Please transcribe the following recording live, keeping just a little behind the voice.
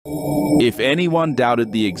If anyone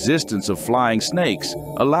doubted the existence of flying snakes,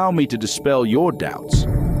 allow me to dispel your doubts.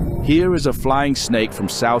 Here is a flying snake from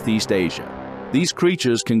Southeast Asia. These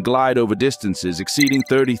creatures can glide over distances exceeding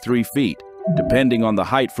 33 feet, depending on the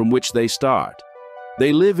height from which they start.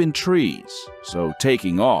 They live in trees, so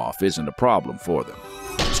taking off isn't a problem for them.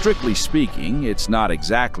 Strictly speaking, it's not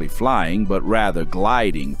exactly flying, but rather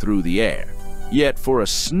gliding through the air. Yet for a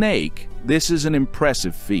snake, this is an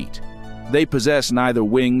impressive feat. They possess neither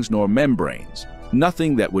wings nor membranes,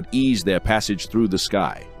 nothing that would ease their passage through the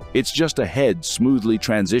sky. It's just a head smoothly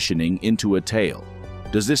transitioning into a tail.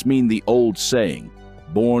 Does this mean the old saying,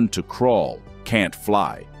 "born to crawl, can't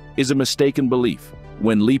fly," is a mistaken belief?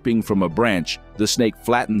 When leaping from a branch, the snake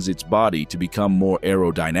flattens its body to become more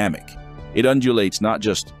aerodynamic. It undulates not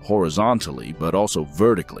just horizontally, but also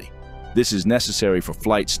vertically. This is necessary for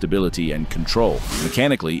flight stability and control.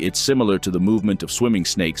 Mechanically, it's similar to the movement of swimming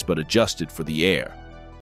snakes but adjusted for the air.